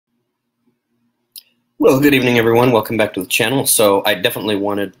Well, good evening, everyone. Welcome back to the channel. So I definitely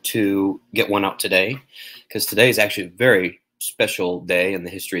wanted to get one out today because today is actually a very special day in the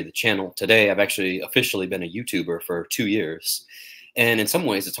history of the channel. Today, I've actually officially been a YouTuber for 2 years. And in some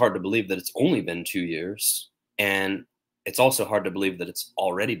ways, it's hard to believe that it's only been 2 years. And it's also hard to believe that it's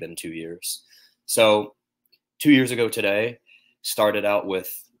already been 2 years. So 2 years ago today, started out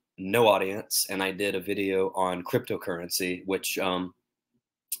with no audience, and I did a video on cryptocurrency, which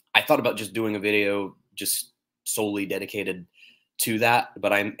I thought about just doing a video just solely dedicated to that,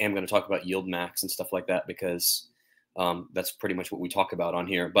 but I am going to talk about YieldMax and stuff like that because that's pretty much what we talk about on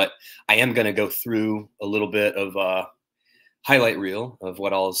here. But I am going to go through a little bit of a highlight reel of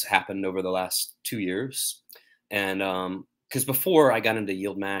what all has happened over the last 2 years. And because before I got into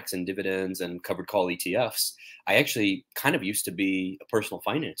YieldMax and dividends and covered call ETFs, I actually kind of used to be a personal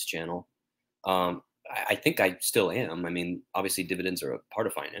finance channel. I think I still am. I mean, obviously dividends are a part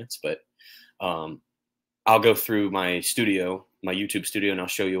of finance, but I'll go through my studio, my YouTube studio, and I'll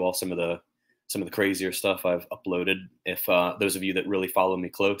show you all some of the crazier stuff I've uploaded. If those of you that really follow me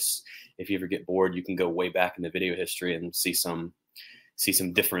close, if you ever get bored, you can go way back in the video history and see some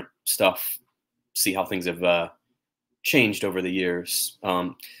different stuff, see how things have changed over the years.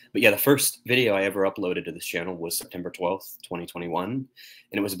 But yeah, the first video I ever uploaded to this channel was September 12th, 2021. And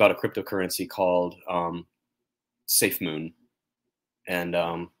it was about a cryptocurrency called SafeMoon. And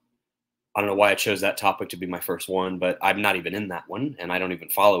I don't know why I chose that topic to be my first one, but I'm not even in that one and I don't even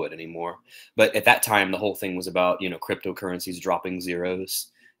follow it anymore. But at that time, the whole thing was about, cryptocurrencies dropping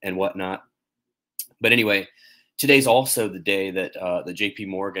zeros and whatnot. But anyway, today's also the day that the JP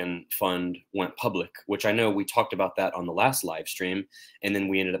Morgan fund went public, which I know we talked about that on the last live stream. And then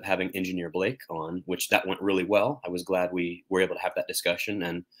we ended up having Engineer Blake on, which that went really well. I was glad we were able to have that discussion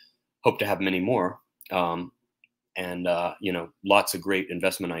and hope to have many more. Lots of great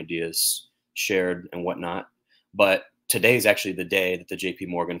investment ideas shared and whatnot. But today is actually the day that the JP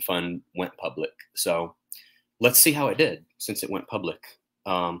Morgan fund went public. So let's see how it did since it went public.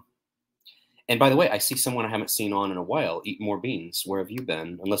 And by the way, I see someone I haven't seen on in a while, Eat More Beans. Where have you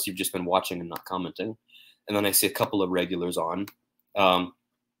been? Unless you've just been watching and not commenting. And then I see a couple of regulars on.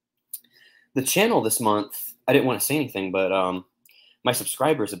 The channel this month, I didn't want to say anything, but my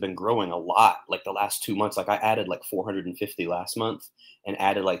subscribers have been growing a lot, like the last 2 months. Like I added like 450 last month and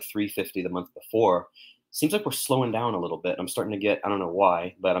added like 350 the month before. Seems like we're slowing down a little bit. I'm starting to get, I don't know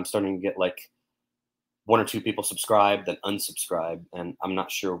why, but I'm starting to get like 1 or 2 people subscribed, then unsubscribe. And I'm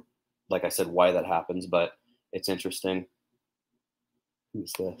not sure, like I said, why that happens, but it's interesting.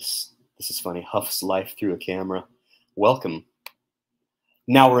 Who's this? This is funny. Huff's life through a camera. Welcome.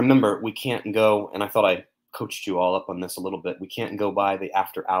 Now remember, we can't go, and I thought I coached you all up on this a little bit. We can't go by the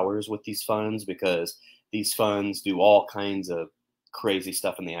after hours with these funds because these funds do all kinds of crazy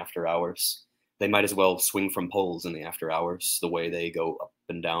stuff in the after hours. They might as well swing from poles in the after hours, the way they go up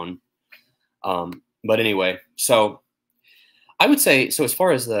and down. But anyway, so I would say, so as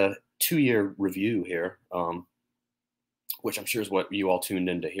far as the 2-year review here, which I'm sure is what you all tuned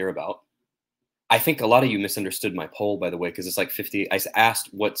in to hear about, I think a lot of you misunderstood my poll, by the way, because it's like 50. I asked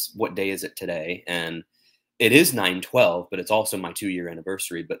what day is it today, and it is 9/12, but it's also my 2-year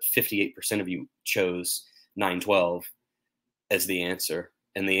anniversary. But 58% of you chose 9/12 as the answer.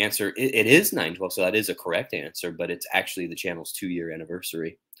 And the answer, it is 9/12, so that is a correct answer, but it's actually the channel's 2-year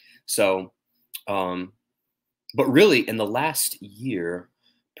anniversary. So, but really in the last year,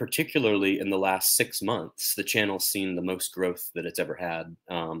 particularly in the last 6 months, the channel's seen the most growth that it's ever had.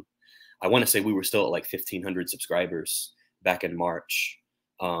 I want to say we were still at like 1,500 subscribers back in March.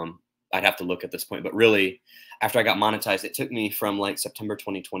 I'd have to look at this point, but really after I got monetized, it took me from like September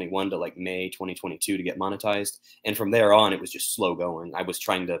 2021 to like May 2022 to get monetized. And from there on, it was just slow going. I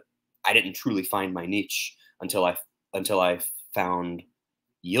didn't truly find my niche until I found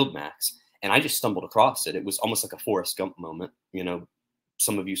YieldMax, and I just stumbled across it. It was almost like a Forrest Gump moment.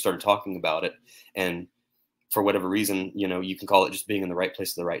 Some of you started talking about it, and for whatever reason, you can call it just being in the right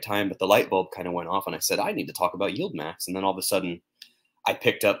place at the right time, but the light bulb kind of went off and I said, I need to talk about YieldMax. And then all of a sudden I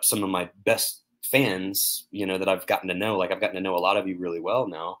picked up some of my best fans, that I've gotten to know. Like I've gotten to know a lot of you really well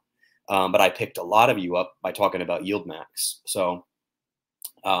now. But I picked a lot of you up by talking about YieldMax. So,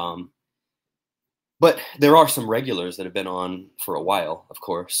 but there are some regulars that have been on for a while, of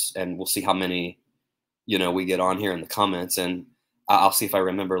course, and we'll see how many, we get on here in the comments, and I'll see if I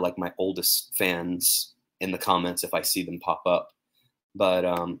remember like my oldest fans in the comments if I see them pop up. But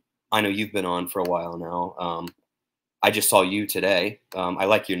I know you've been on for a while now. I just saw you today. I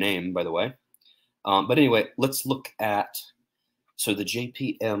like your name, by the way. But anyway, let's look at, so the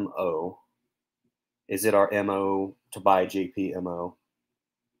JPMO, is it our MO to buy JPMO?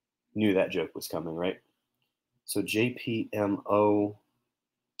 Knew that joke was coming, right? So JPMO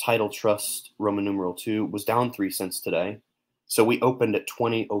Title Trust Roman numeral 2 was down 3 cents today. So we opened at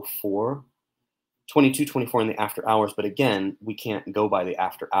 20.04, 22.24 in the after hours. But again, we can't go by the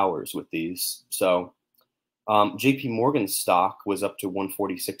after hours with these. So JP Morgan stock was up to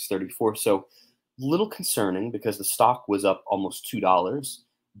 146.34. So a little concerning because the stock was up almost $2,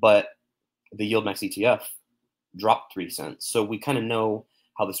 but the YieldMax ETF dropped 3 cents. So we kind of know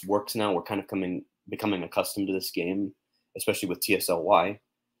how this works now. We're kind of becoming accustomed to this game, especially with TSLY.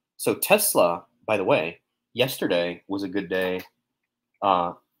 So Tesla, by the way, yesterday was a good day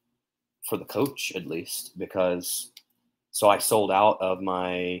for the coach, at least, because so I sold out of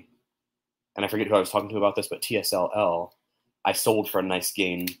my, and I forget who I was talking to about this, but TSLY, I sold for a nice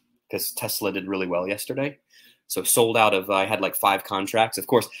gain because Tesla did really well yesterday. So sold out of, I had like 5 contracts. Of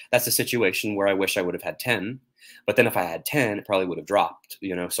course, that's a situation where I wish I would have had 10. But then if I had 10, it probably would have dropped,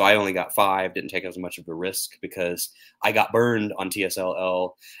 you know. So I only got 5, didn't take as much of a risk because I got burned on TSLY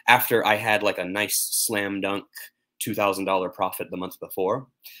after I had like a nice slam dunk $2,000 profit the month before.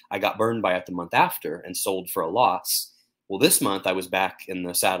 I got burned by it the month after and sold for a loss. Well, this month I was back in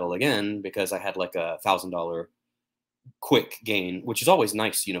the saddle again because I had like a $1,000 quick gain, which is always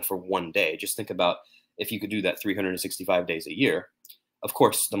nice, you know, for one day. Just think about if you could do that 365 days a year. Of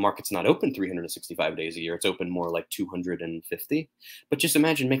course, the market's not open 365 days a year. It's open more like 250. But just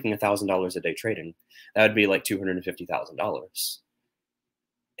imagine making $1,000 a day trading. That would be like $250,000.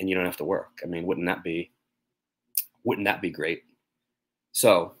 And you don't have to work. I mean, wouldn't that be great?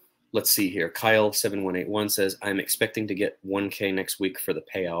 So let's see here. Kyle7181 says, I'm expecting to get 1K next week for the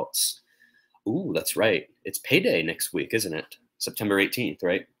payouts. Ooh, that's right. It's payday next week, isn't it? September 18th,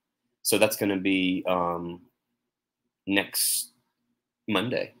 right? So that's going to be next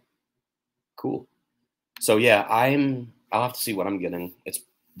Monday. Cool. So yeah, I'll have to see what I'm getting. It's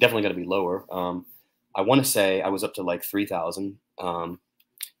definitely going to be lower. I want to say I was up to like 3,000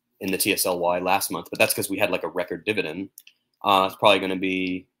 in the TSLY last month, but that's because we had like a record dividend. It's probably going to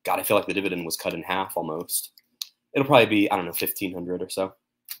be, God, I feel like the dividend was cut in half almost. It'll probably be, I don't know, 1,500 or so.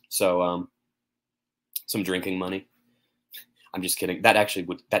 So some drinking money. I'm just kidding. That actually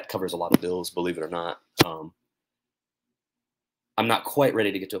that covers a lot of bills, believe it or not. I'm not quite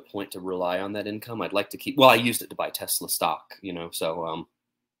ready to get to a point to rely on that income. I'd like to keep, well, I used it to buy Tesla stock, you know, so,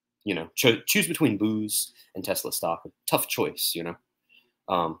 you know, choose between booze and Tesla stock. A tough choice, you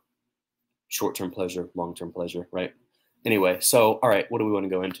know, short-term pleasure, long-term pleasure, right? Anyway, so, all right, what do we want to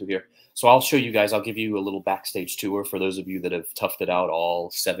go into here? So I'll show you guys, I'll give you a little backstage tour for those of you that have toughed it out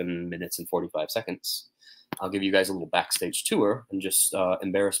all 7 minutes and 45 seconds. I'll give you guys a little backstage tour and just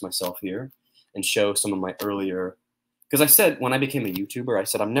embarrass myself here and show some of my earlier, because I said when I became a YouTuber, I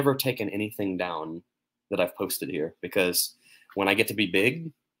said I'm never taking anything down that I've posted here, because when I get to be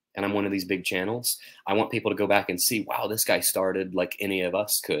big and I'm one of these big channels, I want people to go back and see, wow, this guy started like any of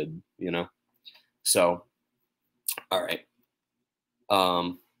us could, you know? So, all right.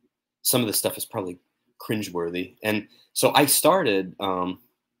 Some of this stuff is probably cringeworthy. And so I started,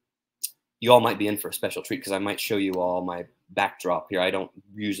 you all might be in for a special treat because I might show you all my backdrop here. I don't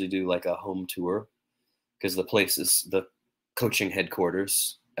usually do like a home tour because the place is, the coaching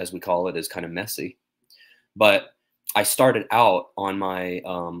headquarters, as we call it, is kind of messy. But I started out on my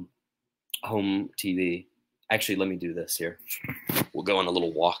home TV. Actually, let me do this here. We'll go on a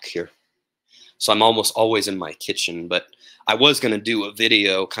little walk here. So I'm almost always in my kitchen, but I was going to do a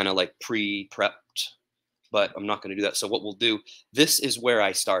video kind of like pre-prepped, but I'm not going to do that. So what we'll do, this is where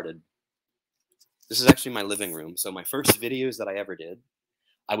I started. This is actually my living room. So my first videos that I ever did,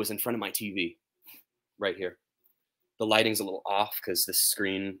 I was in front of my TV right here. The lighting's a little off because this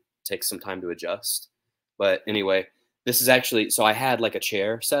screen takes some time to adjust. But anyway, this is actually, so I had like a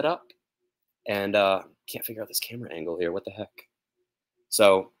chair set up and can't figure out this camera angle here. What the heck?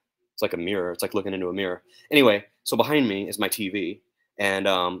 So it's like a mirror. It's like looking into a mirror. Anyway, so behind me is my TV. And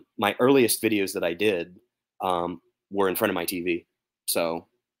my earliest videos that I did were in front of my TV. So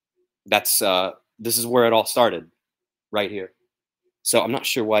that's, this is where it all started, right here. So I'm not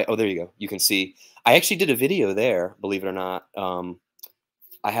sure why. Oh, there you go. You can see. I actually did a video there, believe it or not.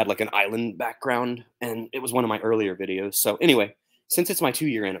 I had like an island background, and it was one of my earlier videos. So anyway, since it's my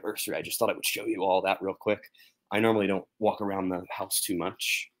 2-year anniversary, I just thought I would show you all that real quick. I normally don't walk around the house too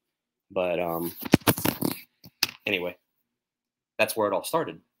much, but anyway, that's where it all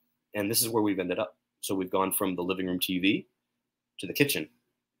started. And this is where we've ended up. So we've gone from the living room TV to the kitchen.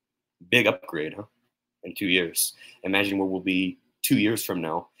 Big upgrade, huh? In 2 years. Imagine where we'll be 2 years from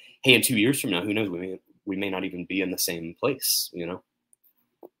now. Hey, in 2 years from now, who knows? We may not even be in the same place, you know?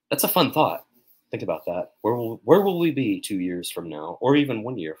 That's a fun thought. Think about that. Where will we be 2 years from now, or even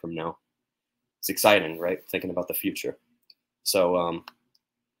 1 year from now? It's exciting, right? Thinking about the future. So,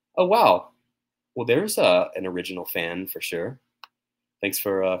 oh, wow. Well, there's an original fan for sure. Thanks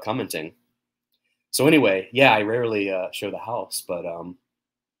for commenting. So anyway, yeah, I rarely show the house, but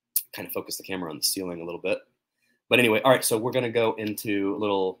kind of focus the camera on the ceiling a little bit. But anyway, all right, so we're going to go into a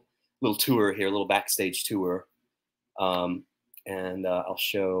little tour here, a little backstage tour. And I'll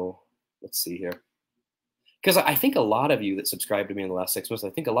show, let's see here. Because I think a lot of you that subscribed to me in the last 6 months, I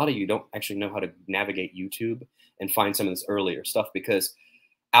think a lot of you don't actually know how to navigate YouTube and find some of this earlier stuff, because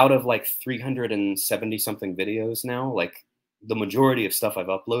out of like 370 something videos now, like the majority of stuff I've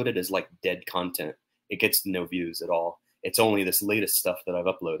uploaded is like dead content. It gets no views at all. It's only this latest stuff that I've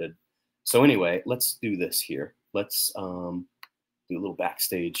uploaded. So anyway, let's do this here. Let's do a little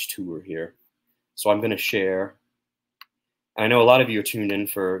backstage tour here. So I'm going to share. And I know a lot of you are tuned in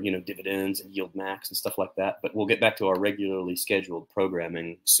for, you know, dividends and YieldMax and stuff like that, but we'll get back to our regularly scheduled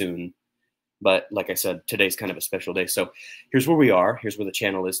programming soon. But like I said, today's kind of a special day. So here's where we are. Here's where the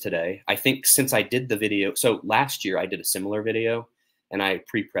channel is today. I think since I did the video, so last year I did a similar video and I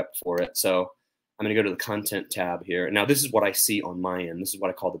pre-prepped for it. So I'm going to go to the content tab here. Now this is what I see on my end. This is what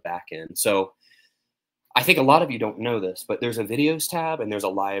I call the back end. So I think a lot of you don't know this, but there's a videos tab and there's a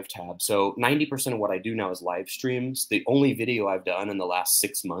live tab. So 90% of what I do now is live streams. The only video I've done in the last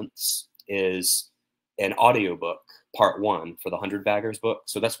 6 months is an audiobook, part 1 for the 100 Baggers book.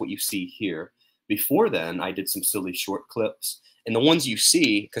 So that's what you see here. Before then, I did some silly short clips. And the ones you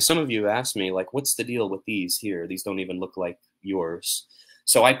see, because some of you asked me, like, what's the deal with these here? These don't even look like yours.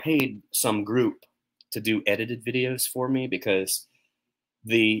 So I paid some group to do edited videos for me, because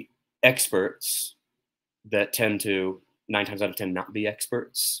the experts that tend to 9 times out of 10 not be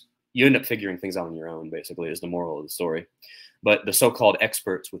experts, you end up figuring things out on your own, basically, is the moral of the story. But the so-called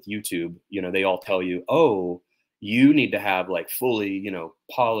experts with YouTube, you know, they all tell you, oh, you need to have like fully, you know,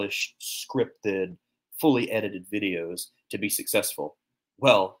 polished, scripted, fully edited videos to be successful.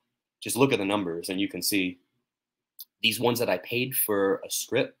 Well, just look at the numbers and you can see these ones that I paid for a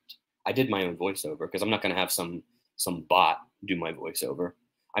script. I did my own voiceover, because I'm not going to have some bot do my voiceover.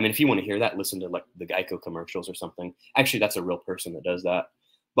 I mean, if you want to hear that, listen to like the Geico commercials or something. Actually, that's a real person that does that.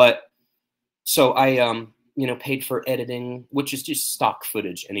 But so I, you know, paid for editing, which is just stock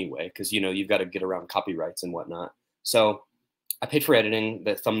footage anyway, because, you know, you've got to get around copyrights and whatnot. So I paid for editing,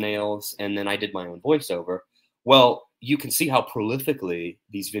 the thumbnails, and then I did my own voiceover. Well, you can see how prolifically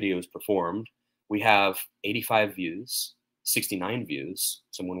these videos performed. We have 85 views, 69 views.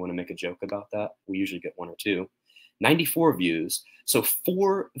 Someone want to make a joke about that? We usually get 1 or 2. 94 views. So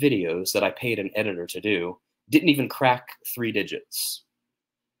 4 videos that I paid an editor to do didn't even crack 3 digits.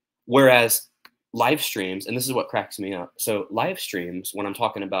 Whereas live streams, and this is what cracks me up. So live streams, when I'm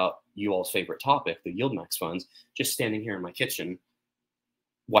talking about you all's favorite topic, the YieldMax funds, just standing here in my kitchen,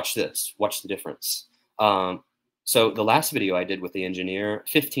 watch this, watch the difference. So the last video I did with the engineer,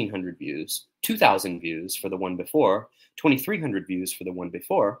 1,500 views, 2,000 views for the one before, 2,300 views for the one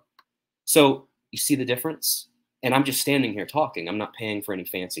before. So you see the difference? And I'm just standing here talking. I'm not paying for any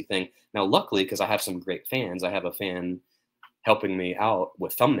fancy thing. Now, luckily, because I have some great fans, I have a fan helping me out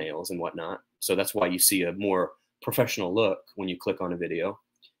with thumbnails and whatnot. So that's why you see a more professional look when you click on a video.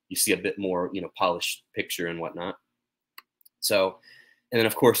 You see a bit more, you know, polished picture and whatnot. So, and then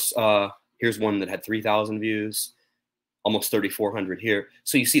of course, here's one that had 3,000 views, almost 3,400 here.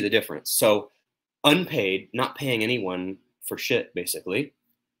 So you see the difference. So unpaid, not paying anyone for shit, basically,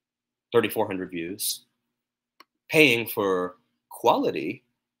 3,400 views. Paying for quality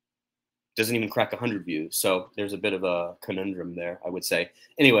doesn't even crack 100 views. So there's a bit of a conundrum there, I would say.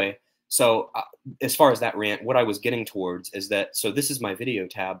 Anyway, so as far as that rant, what I was getting towards is that, so this is my video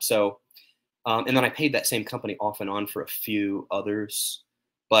tab. So, and then I paid that same company off and on for a few others.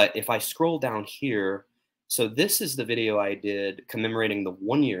 But if I scroll down here, so this is the video I did commemorating the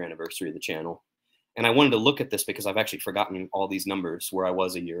 1-year anniversary of the channel. And I wanted to look at this because I've actually forgotten all these numbers where I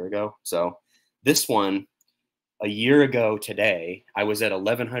was a year ago. So this one, a year ago today, I was at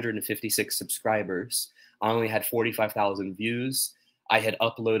 1,156 subscribers. I only had 45,000 views. I had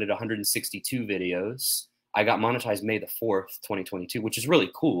uploaded 162 videos. I got monetized May the 4th, 2022, which is really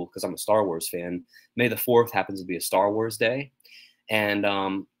cool because I'm a Star Wars fan. May the 4th happens to be a Star Wars day. And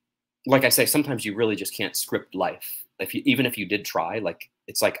like I say, sometimes you really just can't script life. Even if you did try, like,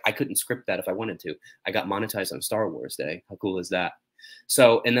 it's like I couldn't script that if I wanted to. I got monetized on Star Wars day. How cool is that?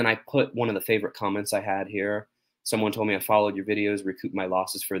 So, and then I put one of the favorite comments I had here. Someone told me I followed your videos, recouped my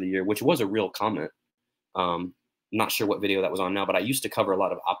losses for the year, which was a real comment. Not sure what video that was on now, but I used to cover a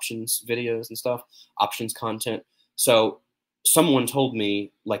lot of options videos and stuff, options content. So someone told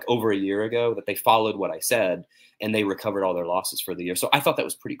me like over a year ago that they followed what I said and they recovered all their losses for the year. So I thought that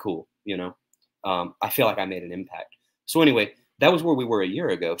was pretty cool, you know? I feel like I made an impact. So anyway, that was where we were a year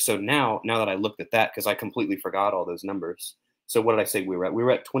ago. So now that I looked at that, because I completely forgot all those numbers. So what did I say we were at? We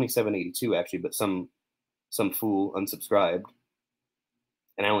were at 2782 actually, but some fool unsubscribed,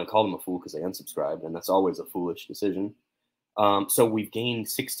 and I only called him a fool because they unsubscribed, and that's always a foolish decision. So we've gained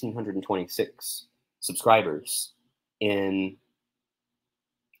 1,626 subscribers in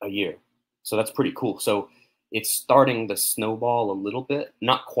a year. So that's pretty cool. So it's starting to snowball a little bit,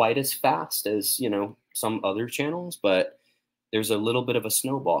 not quite as fast as, some other channels, but there's a little bit of a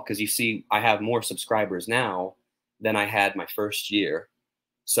snowball because you see, I have more subscribers now than I had my first year.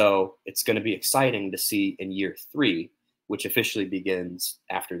 So it's going to be exciting to see in year 3, which officially begins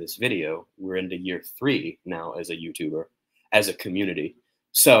after this video. We're into year 3 now as a YouTuber, as a community.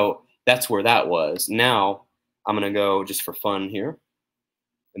 So that's where that was. Now I'm going to go just for fun here,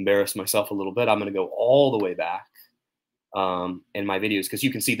 embarrass myself a little bit. I'm going to go all the way back in my videos, because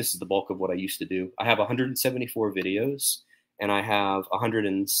you can see this is the bulk of what I used to do. I have 174 videos, and I have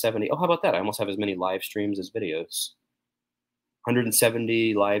 170. Oh, how about that? I almost have as many live streams as videos.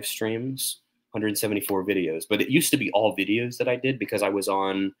 170 live streams, 174 videos. But it used to be all videos that I did because I was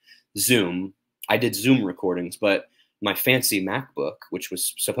on Zoom. I did Zoom recordings, but my fancy MacBook, which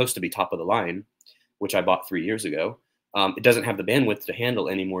was supposed to be top of the line, which I bought 3 years ago, it doesn't have the bandwidth to handle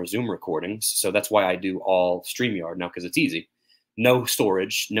any more Zoom recordings. So that's why I do all StreamYard now, because it's easy. No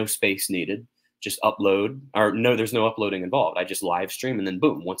storage, no space needed. Just upload, or no, there's no uploading involved. I just live stream, and then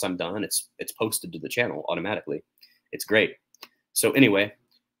boom, once I'm done, it's posted to the channel automatically. It's great. So anyway,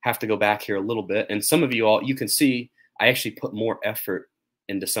 have to go back here a little bit. And some of you all, you can see I actually put more effort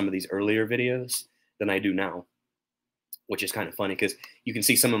into some of these earlier videos than I do now, which is kind of funny because you can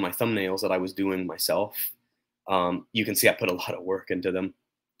see some of my thumbnails that I was doing myself. You can see I put a lot of work into them.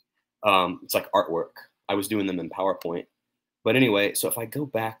 It's like artwork. I was doing them in PowerPoint. But anyway, so if I go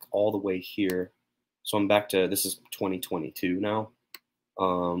back all the way here, so I'm back to, this is 2022 now.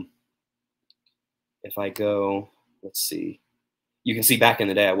 If I go, let's see, you can see back in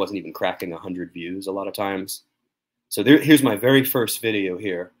the day, I wasn't even cracking 100 views a lot of times. So here's my very first video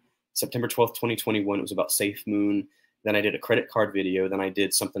here. September 12th, 2021, it was about Safe Moon. Then I did a credit card video. Then I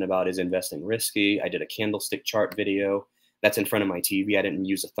did something about is investing risky. I did a candlestick chart video. That's in front of my TV. I didn't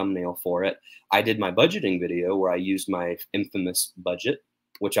use a thumbnail for it. I did my budgeting video where I used my infamous budget,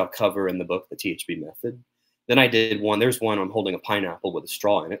 which I'll cover in the book, The THB Method. Then I did one, there's one I'm holding a pineapple with a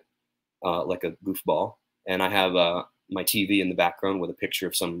straw in it, like a goofball. And I have my TV in the background with a picture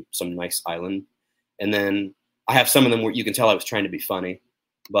of some nice island. And then I have some of them where you can tell I was trying to be funny,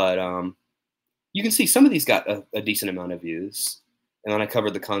 but you can see some of these got a decent amount of views. And then I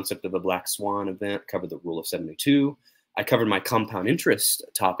covered the concept of a black swan event, covered the rule of 72. I covered my compound interest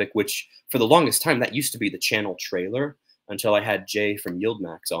topic, which for the longest time, that used to be the channel trailer until I had Jay from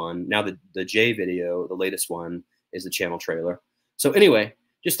YieldMax on. Now the Jay video, the latest one, is the channel trailer. So anyway,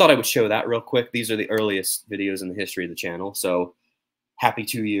 just thought I would show that real quick. These are the earliest videos in the history of the channel. So happy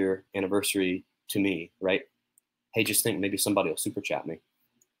 2-year anniversary to me, right? Hey, just think maybe somebody will super chat me.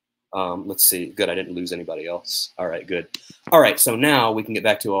 Let's see. Good. I didn't lose anybody else. All right, good. All right. So now we can get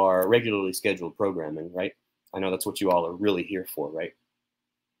back to our regularly scheduled programming, right? I know that's what you all are really here for, right?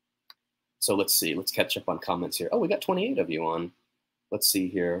 So let's see. Let's catch up on comments here. Oh, we got 28 of you on. Let's see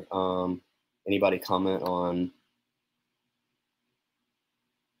here. Anybody comment on?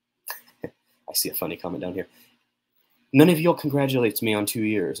 I see a funny comment down here. None of y'all congratulates me on 2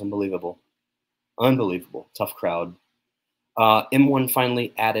 years. Unbelievable. Unbelievable. Tough crowd. M1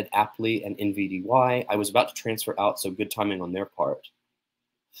 finally added aptly and NVDY. I was about to transfer out, so good timing on their part.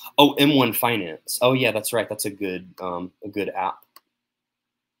 Oh, M1 Finance. Oh yeah, that's right. That's a good app.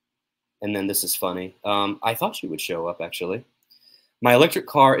 And then this is funny. I thought you would show up actually. My electric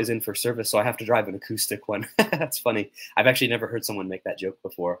car is in for service, so I have to drive an acoustic one. That's funny. I've actually never heard someone make that joke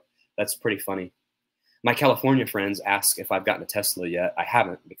before. That's pretty funny. My California friends ask if I've gotten a Tesla yet. I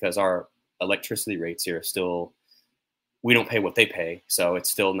haven't, because our electricity rates here are still, we don't pay what they pay, so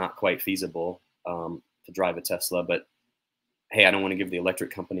it's still not quite feasible to drive a Tesla. But hey, I don't want to give the electric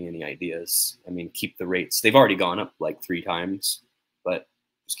company any ideas. I mean, keep the rates. They've already gone up like 3 times, but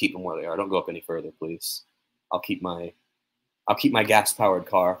just keep them where they are. Don't go up any further, please. I'll keep my gas-powered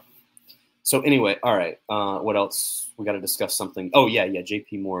car. So anyway, all right. What else? We got to discuss something. Oh yeah,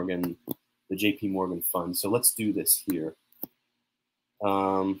 JP Morgan, the JP Morgan fund. So let's do this here.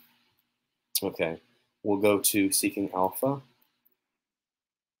 Okay, we'll go to Seeking Alpha.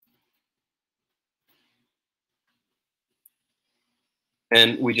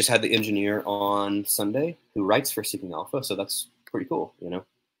 And we just had the engineer on Sunday who writes for Seeking Alpha, so that's pretty cool, you know.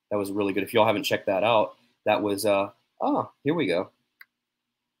 That was really good. If y'all haven't checked that out, that was, here we go.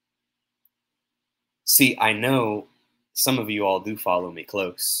 See, I know some of you all do follow me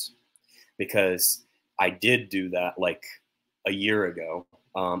close because I did do that like a year ago.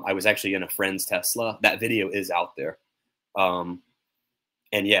 I was actually in a friend's Tesla. That video is out there. And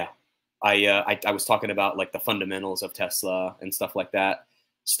yeah, I was talking about like the fundamentals of Tesla and stuff like that,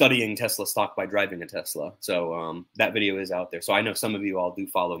 studying Tesla stock by driving a Tesla. So that video is out there. So I know some of you all do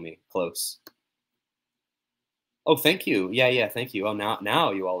follow me close. Oh, thank you. Yeah, thank you. Oh,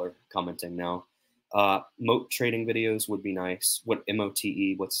 now you all are commenting now. Moat trading videos would be nice. What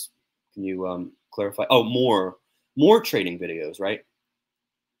MOTE? Can you clarify? Oh, more trading videos, right?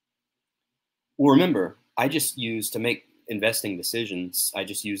 Well, remember, I just use to make investing decisions. I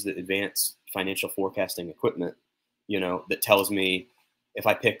just use the advanced financial forecasting equipment, that tells me if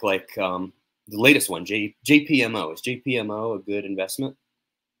I pick like the latest one, JPMO. Is JPMO a good investment?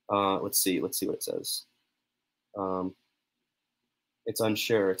 Let's see what it says. It's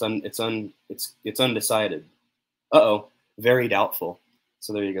unsure. It's undecided. Uh-oh, very doubtful.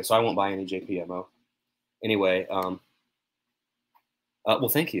 So there you go. So I won't buy any JPMO. Anyway, well,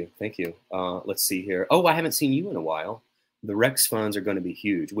 thank you. Let's see here. Oh, I haven't seen you in a while. The Rex funds are going to be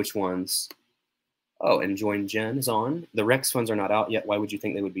huge. Which ones? Oh, and Join Jen is on. The Rex funds are not out yet. Why would you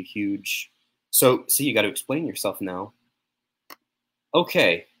think they would be huge? So, see, you got to explain yourself now.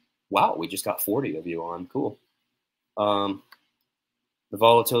 Okay. Wow, we just got 40 of you on. Cool. The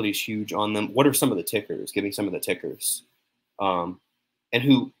volatility is huge on them. What are some of the tickers? Give me some of the tickers. And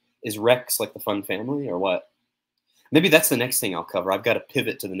who is Rex, like the fund family, or what? Maybe that's the next thing I'll cover. I've got to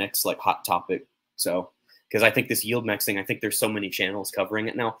pivot to the next like hot topic. So, because I think this YieldMax thing, I think there's so many channels covering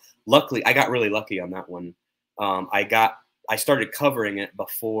it now. Luckily, I got really lucky on that one. I started covering it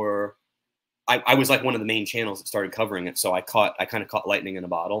before I was like one of the main channels that started covering it. So I kind of caught lightning in a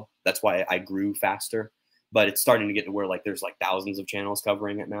bottle. That's why I grew faster. But it's starting to get to where like there's like thousands of channels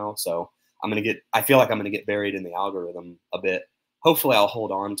covering it now. So I feel like I'm gonna get buried in the algorithm a bit. Hopefully I'll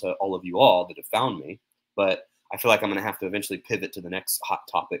hold on to all of you all that have found me, but I feel like I'm gonna have to eventually pivot to the next hot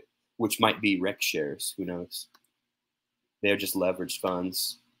topic, which might be Rex shares. Who knows? They're just leveraged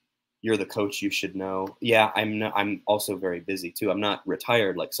funds. You're the coach, you should know. Yeah, I'm also very busy too. I'm not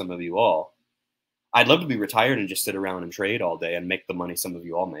retired like some of you all. I'd love to be retired and just sit around and trade all day and make the money some of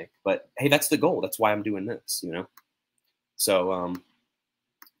you all make. But hey, that's the goal. That's why I'm doing this, So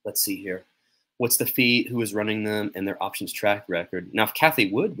let's see here. What's the fee? Who is running them and their options track record? Now, if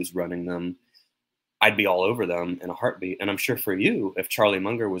Kathy Wood was running them, I'd be all over them in a heartbeat. And I'm sure for you, if Charlie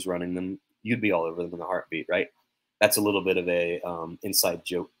Munger was running them, you'd be all over them in a heartbeat, right? That's a little bit of a inside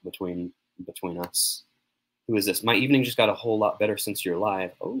joke between us. Who is this? My evening just got a whole lot better since you're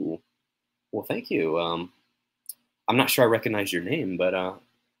live. Oh, well, thank you. I'm not sure I recognize your name, but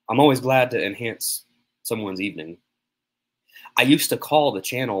I'm always glad to enhance someone's evening. I used to call the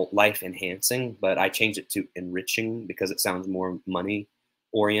channel Life Enhancing, but I changed it to Enriching because it sounds more money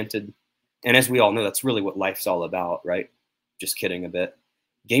oriented. And as we all know, that's really what life's all about, right? Just kidding a bit.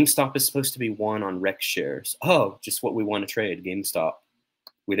 GameStop is supposed to be one on Rex shares. Oh, just what we want to trade, GameStop.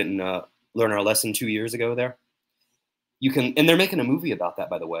 We didn't learn our lesson 2 years ago there. And they're making a movie about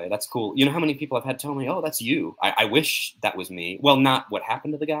that, by the way. That's cool. You know how many people I've had tell me, oh, that's you. I wish that was me. Well, not what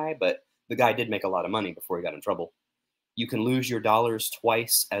happened to the guy, but the guy did make a lot of money before he got in trouble. You can lose your dollars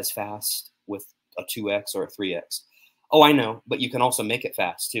twice as fast with a 2x or a 3x. Oh, I know, but you can also make it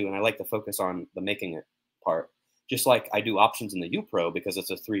fast too. And I like to focus on the making it part. Just like I do options in the UPRO because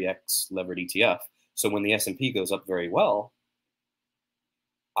it's a 3x levered ETF. So when the S&P goes up very well,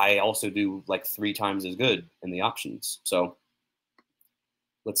 I also do like 3 times as good in the options. So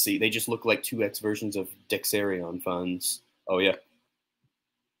let's see. They just look like 2x versions of Dexarion funds. Oh, yeah.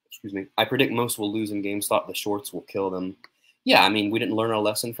 Excuse me. I predict most will lose in GameStop. The shorts will kill them. Yeah, I mean, we didn't learn our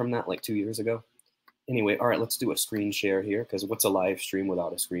lesson from that like 2 years ago. Anyway, all right, let's do a screen share here because what's a live stream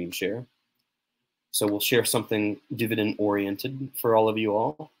without a screen share? So we'll share something dividend-oriented for all of you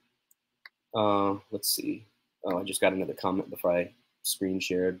all. Let's see. Oh, I just got another comment before I screen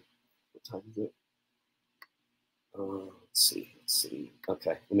shared. What time is it? Let's see.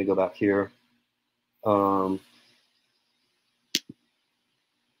 Okay, let me go back here.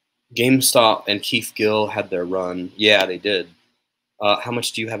 GameStop and Keith Gill had their run. Yeah, they did. How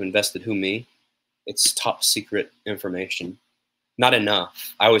much do you have invested? Who, me? It's top secret information. Not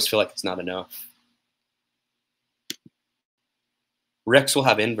enough. I always feel like it's not enough. Rex will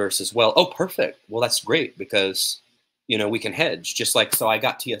have inverse as well. Oh, perfect. Well, that's great because, we can hedge. Just like, so I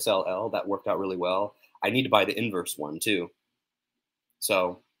got TSLY. That worked out really well. I need to buy the inverse one too.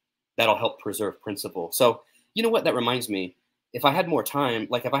 So that'll help preserve principal. So you know what? That reminds me. If I had more time,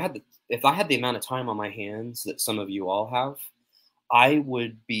 like if I had the amount of time on my hands that some of you all have, I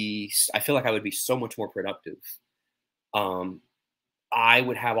feel like I would be so much more productive. I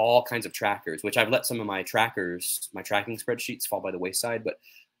would have all kinds of trackers, which I've let some of my trackers, my tracking spreadsheets fall by the wayside, but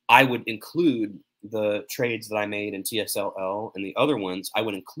I would include the trades that I made in TSLL and the other ones. I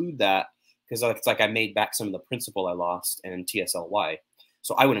would include that because it's like I made back some of the principal I lost in TSLY.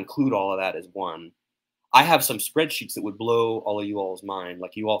 So I would include all of that as one. I have some spreadsheets that would blow all of you all's mind.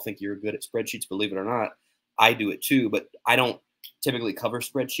 Like, you all think you're good at spreadsheets, believe it or not. I do it too, but I don't typically cover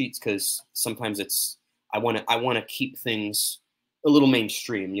spreadsheets because sometimes I want to keep things a little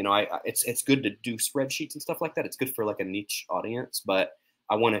mainstream. You know, it's good to do spreadsheets and stuff like that. It's good for like a niche audience, but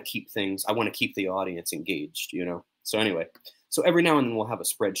I want to keep the audience engaged, you know? So anyway, so every now and then we'll have a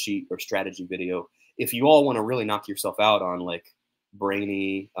spreadsheet or strategy video. If you all want to really knock yourself out on like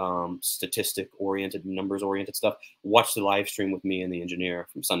brainy, statistic oriented, numbers oriented stuff, watch the live stream with me and the engineer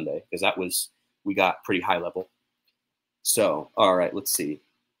from Sunday, because we got pretty high level. So, all right, let's see.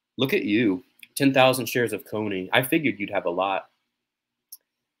 Look at you, 10,000 shares of CONY. I figured you'd have a lot.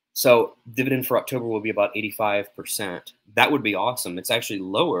 So dividend for October will be about 85%. That would be awesome. It's actually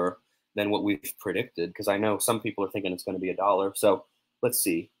lower than what we've predicted, because I know some people are thinking it's going to be $1. So let's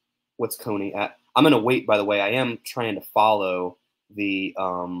see. What's CONY at? I'm going to wait, by the way. I am trying to follow the,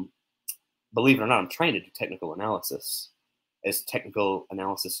 believe it or not, I'm trying to do technical analysis, as technical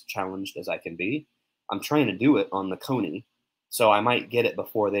analysis challenged as I can be. I'm trying to do it on the CONY. So I might get it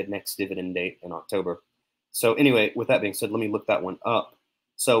before the next dividend date in October. So anyway, with that being said, let me look that one up.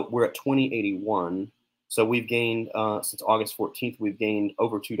 So we're at 2081. So we've gained, since August 14th, we've gained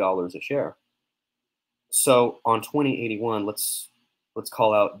over $2 a share. So on 2081, let's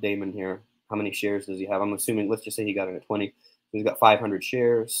call out Damon here. How many shares does he have? I'm assuming, let's just say he got in at 20. So he's got 500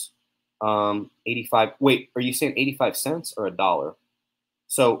 shares. 85. Wait, are you saying 85 cents or $1?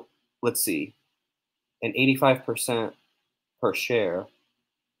 So let's see. An 85% per share.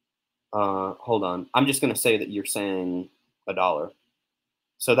 Hold on. I'm just going to say that you're saying $1.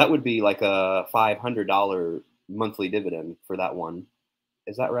 So that would be like a $500 monthly dividend for that one.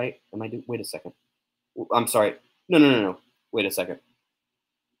 Is that right? Wait a second. I'm sorry. No. Wait a second.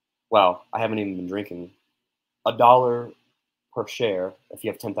 Wow, I haven't even been drinking. $1 per share, if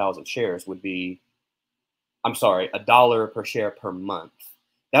you have 10,000 shares, would be, I'm sorry, $1 per share per month.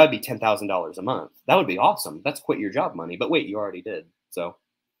 That would be $10,000 a month. That would be awesome. That's quit your job money. But wait, you already did. So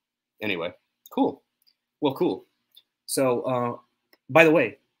anyway, cool. Well, cool. So, by the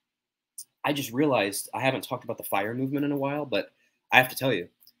way, I just realized I haven't talked about the FIRE movement in a while, but I have to tell you,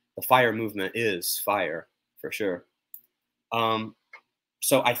 the FIRE movement is fire for sure.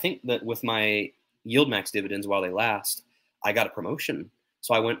 So I think that with my YieldMax dividends while they last, I got a promotion.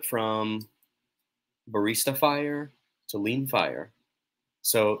 So I went from barista fire to lean fire.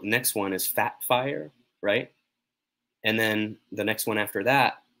 So next one is fat fire, right? And then the next one after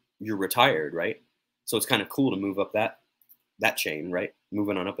that, you're retired, right? So it's kind of cool to move up that chain, right?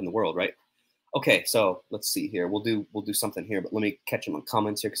 Moving on up in the world, right? Okay, so let's see here. We'll do something here, but let me catch them on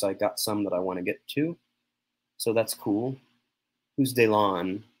comments here because I got some that I want to get to. So that's cool. Who's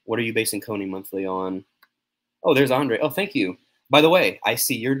Delon? What are you basing CONY monthly on? Oh, there's Andre. Oh, thank you. By the way, I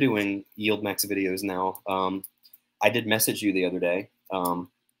see you're doing YieldMax videos now. I did message you the other day,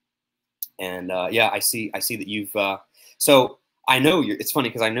 yeah, I see that you've. So I know it's funny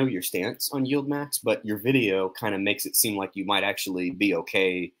because I know your stance on YieldMax, but your video kind of makes it seem like you might actually be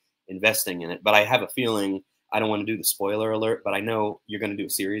okay investing in it. But I have a feeling, I don't want to do the spoiler alert, but I know you're going to do a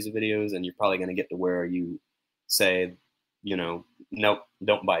series of videos, and you're probably going to get to where you say, you know, nope,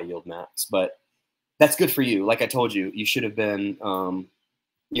 don't buy YieldMax. But that's good for you. Like I told you, you should have been, cover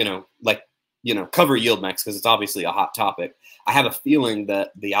YieldMax because it's obviously a hot topic. I have a feeling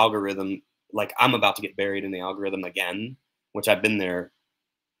that the algorithm, like I'm about to get buried in the algorithm again, which I've been there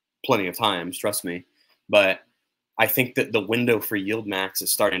plenty of times, trust me. But I think that the window for YieldMax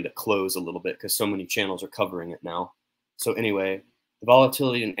is starting to close a little bit because so many channels are covering it now. So anyway, the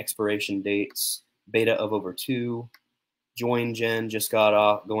volatility and expiration dates, beta of over 2. Join Gen just got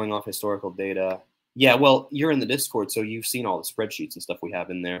off, going off historical data. Yeah, well, you're in the Discord, so you've seen all the spreadsheets and stuff we have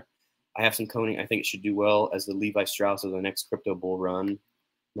in there. I have some CONY. I think it should do well as the Levi Strauss of the next crypto bull run.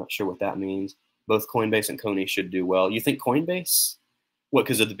 Not sure what that means. Both Coinbase and CONY should do well. You think Coinbase? What,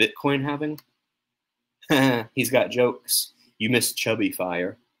 because of the Bitcoin halving? He's got jokes. You missed Chubby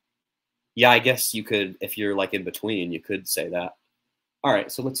Fire. Yeah, I guess you could, if you're like in between, you could say that. All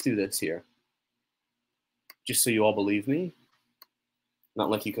right, so let's do this here. Just so you all believe me. Not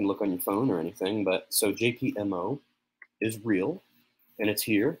like you can look on your phone or anything, but so JPMO is real, and it's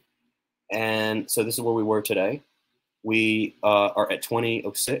here. And so this is where we were today. We are at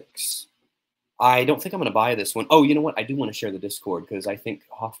 2006. I don't think I'm going to buy this one. Oh, you know what? I do want to share the Discord because I think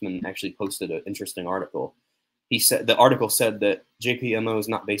Hoffman actually posted an interesting article. He said the article said that JPMO is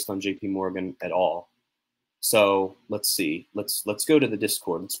not based on JP Morgan at all. So let's see. Let's go to the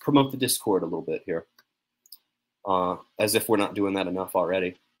Discord. Let's promote the Discord a little bit here, as if we're not doing that enough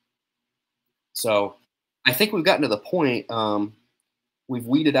already. So I think we've gotten to the point. We've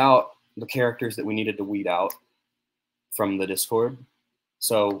weeded out the characters that we needed to weed out from the Discord.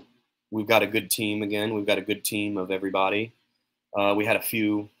 So we've got a good team again. We've got a good team of everybody. We had a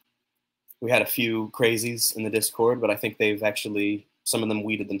few crazies in the Discord, but I think they've actually, some of them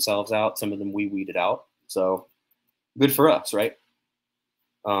weeded themselves out. Some of them we weeded out. So good for us, right?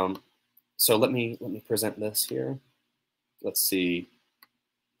 So let me present this here. Let's see.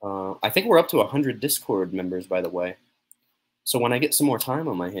 I think we're up to 100 Discord members, by the way. So when I get some more time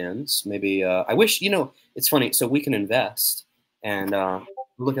on my hands, maybe I wish, it's funny. So we can invest and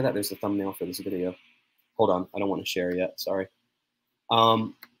look at that. There's the thumbnail for this video. Hold on. I don't want to share yet. Sorry.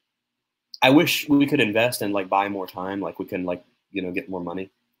 I wish we could invest and like buy more time. Like we can like, get more money.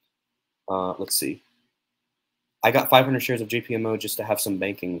 Let's see. I got 500 shares of JPMO just to have some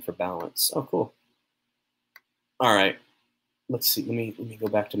banking for balance. Oh, cool. All right. Let's see. Let me go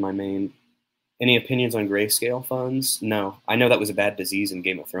back to my main. Any opinions on grayscale funds? No. I know that was a bad disease in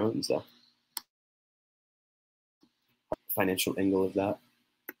Game of Thrones, though. Financial angle of that.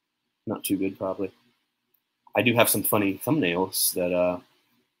 Not too good, probably. I do have some funny thumbnails that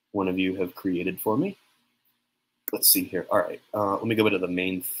one of you have created for me. Let's see here. All right. Let me go to the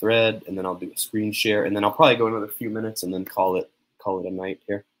main thread, and then I'll do a screen share, and then I'll probably go another few minutes and then call it a night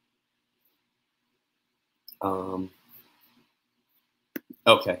here.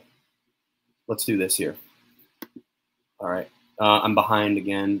 Okay. Let's do this here. All right. I'm behind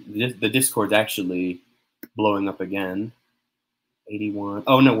again. The Discord's actually blowing up again. 81.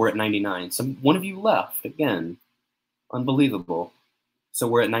 Oh, no, we're at 99. One of you left again. Unbelievable. So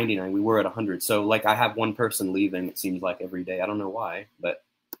we're at 99. We were at 100. So, like, I have one person leaving, it seems like, every day. I don't know why, but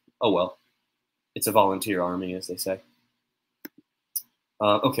oh, well. It's a volunteer army, as they say.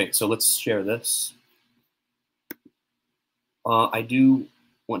 Okay, so let's share this. I do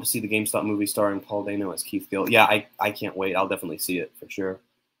want to see the GameStop movie starring Paul Dano as Keith Gill. Yeah, I can't wait. I'll definitely see it for sure.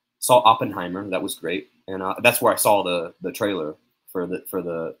 Saw Oppenheimer. That was great. And that's where I saw the trailer for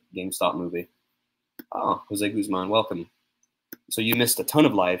the GameStop movie. Oh, Jose Guzman, welcome. So you missed a ton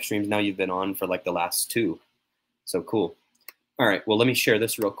of live streams. Now you've been on for like the last 2. So cool. All right. Well, let me share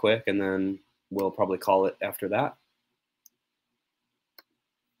this real quick, and then we'll probably call it after that.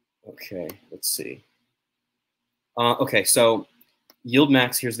 Okay. Let's see. Okay. So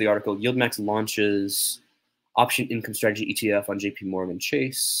YieldMax, here's the article. YieldMax launches option income strategy ETF on JP Morgan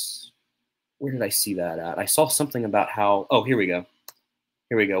Chase. Where did I see that at? I saw something about how, oh, here we go.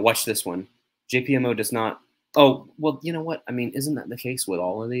 Here we go. Watch this one. JPMO does not, oh, well, you know what? I mean, isn't that the case with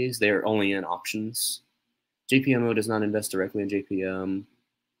all of these? They're only in options. JPMO does not invest directly in JPM.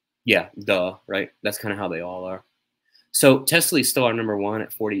 Yeah, duh, right? That's kind of how they all are. So TSLY is still our #1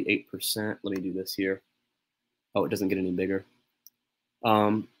 at 48%. Let me do this here. Oh, it doesn't get any bigger.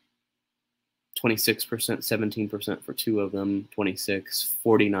 26%, 17% for 2 of them, 26,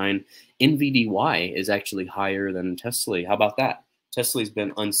 49. NVDY is actually higher than TSLY. How about that? TSLY's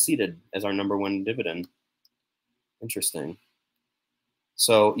been unseated as our #1 dividend. Interesting.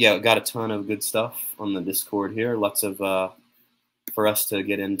 So yeah, got a ton of good stuff on the Discord here. Lots of for us to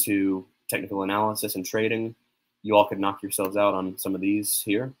get into technical analysis and trading. You all could knock yourselves out on some of these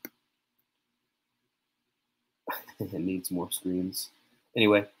here. It needs more screens.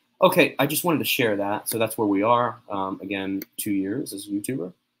 Anyway, okay, I just wanted to share that. So that's where we are. Again, 2 years as a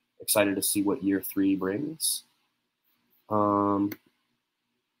YouTuber. Excited to see what year 3 brings.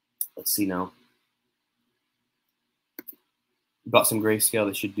 Let's see now. Bought some grayscale.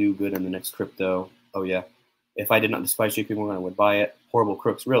 They should do good in the next crypto. Oh, yeah. If I did not despise JP Morgan, I would buy it. Horrible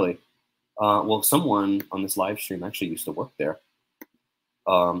crooks, really. Well, someone on this live stream actually used to work there.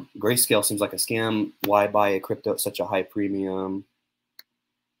 Grayscale seems like a scam. Why buy a crypto at such a high premium?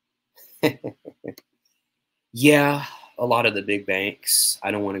 Yeah, a lot of the big banks.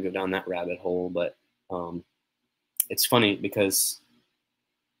 I don't want to go down that rabbit hole, but it's funny because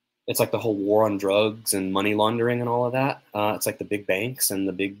it's like the whole war on drugs and money laundering and all of that. It's like the big banks and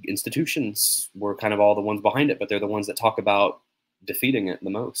the big institutions were kind of all the ones behind it, but they're the ones that talk about defeating it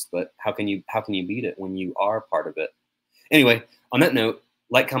the most. But how can you beat it when you are part of it? Anyway, on that note,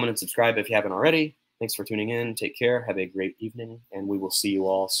 like, comment, and subscribe if you haven't already. Thanks for tuning in. Take care. Have a great evening, and we will see you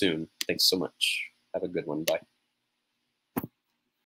all soon. Thanks so much. Have a good one. Bye.